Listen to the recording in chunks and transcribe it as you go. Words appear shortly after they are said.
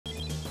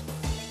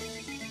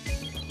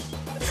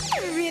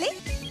Really?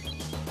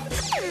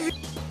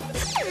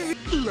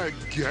 Like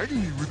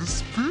gagging you with a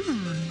spoon.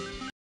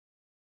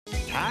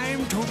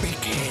 Time to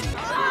begin.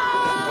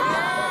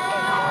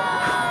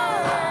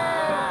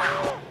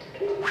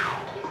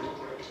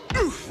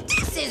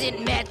 This isn't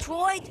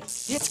Metroid.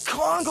 It's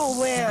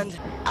Kongoland.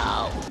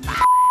 Oh.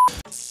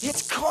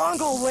 It's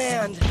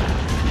Kongoland.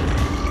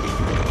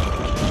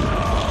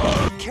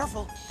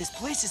 Careful, this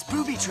place is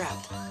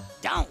booby-trapped.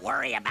 Don't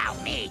worry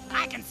about me.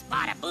 I can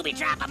spot a booby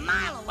trap a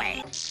mile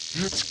away.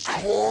 It's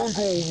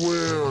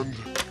Kongoland.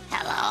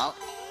 Hello?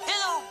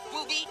 Hello,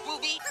 booby.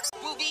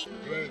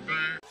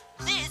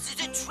 This is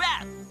a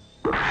trap.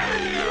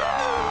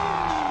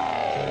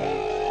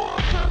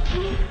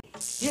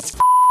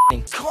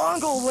 It's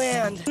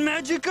Kongoland.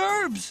 Magic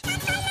herbs.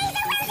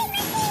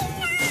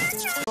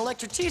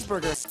 Electric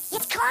cheeseburger.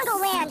 It's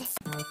Kongoland.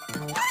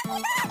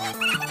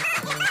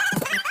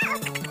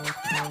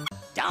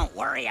 Don't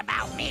worry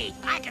about me.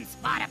 I can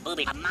spot a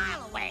booby a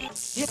mile away.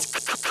 It's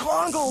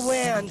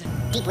Kongoland.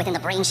 Deep within the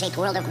brain-shaped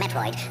world of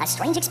Metroid, a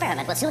strange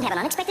experiment will soon have an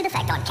unexpected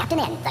effect on Captain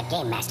N, the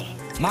Game Master.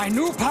 My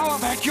new power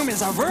vacuum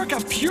is a work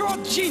of pure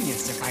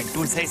genius, if I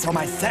do say so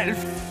myself.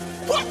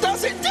 What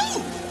does it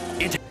do?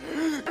 It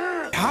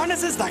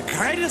harnesses the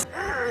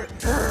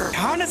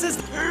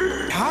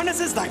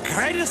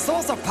greatest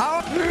source of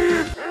power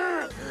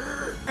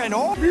in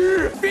all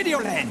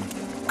Videoland.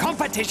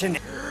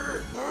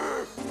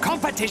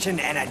 Competition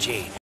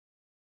energy.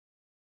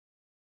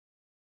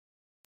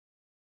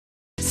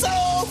 So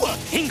what?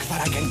 Think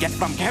what I can get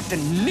from Captain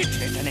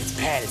Nitrit and his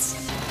pals.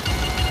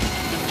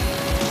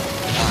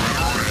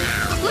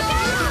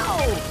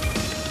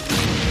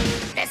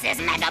 This is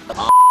mega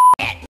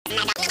bullshit.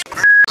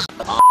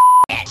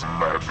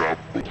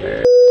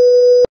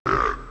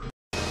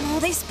 Oh,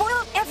 they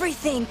spoiled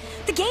everything.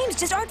 The games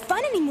just aren't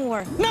fun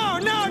anymore. No,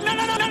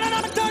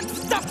 don't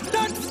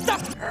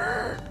stop.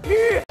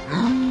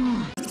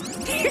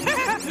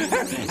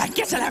 I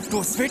guess I'll have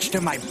to switch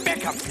to my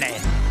backup plan.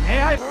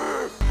 May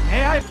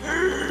I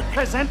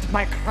present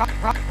my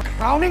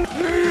crowning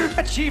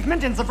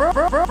achievement in the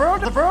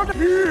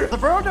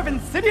world of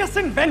insidious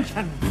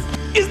inventions?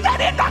 Is that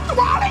it, Dr.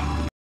 Wily?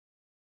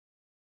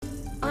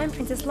 I'm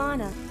Princess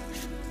Lana.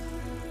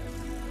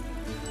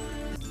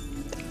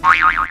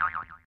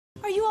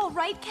 Are you all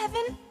right,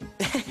 Kevin?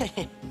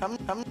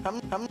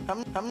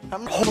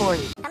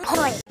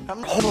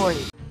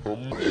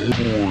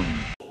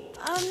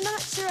 I'm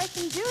not sure I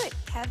can do it,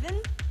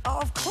 Kevin. Oh,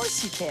 of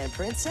course you can,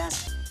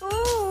 Princess.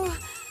 Ooh,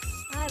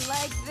 I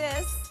like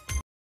this.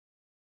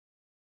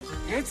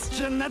 It's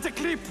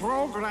genetically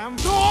programmed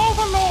to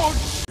overload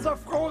the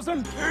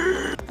frozen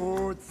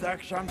food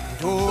section.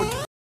 Dude.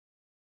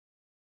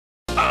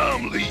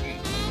 I'm leading.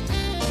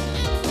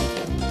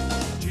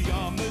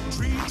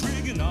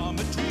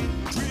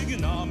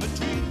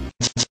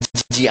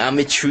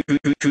 Geometry,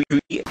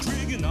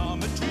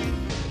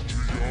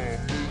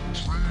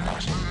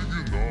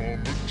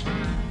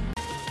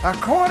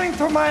 According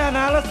to my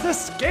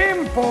analysis,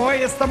 Game Boy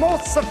is the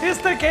most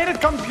sophisticated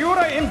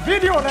computer in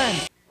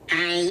Videoland.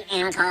 I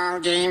am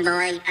called Game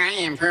Boy. I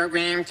am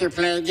programmed to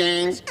play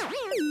games.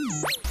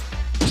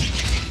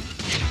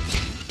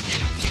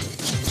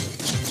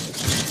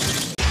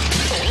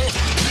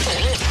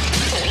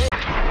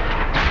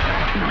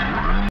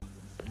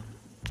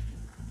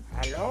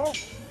 Hello?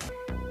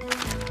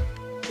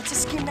 It's a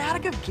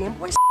schematic of Game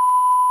Boy.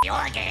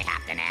 You're gay,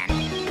 Captain N.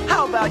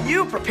 How about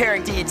you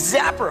preparing to eat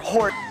Zapper,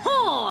 horde?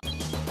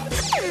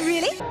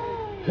 Really?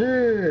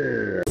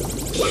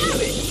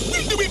 Wily,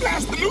 when do we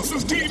blast the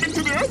nuisance team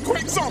into the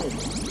earthquake zone?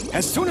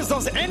 As soon as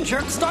those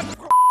engines start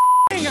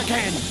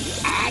again.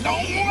 I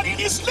don't want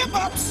any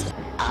slip-ups.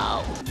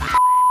 Oh.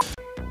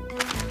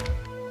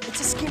 It's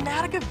a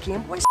schematic of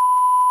Game Boy.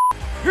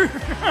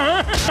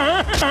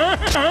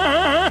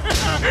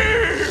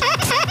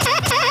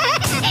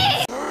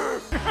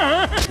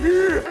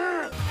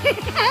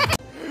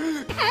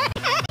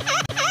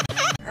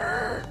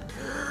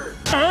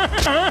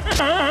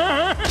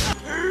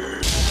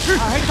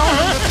 I don't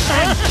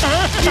understand.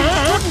 You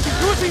shouldn't be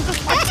using this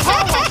much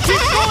power.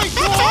 Keep going.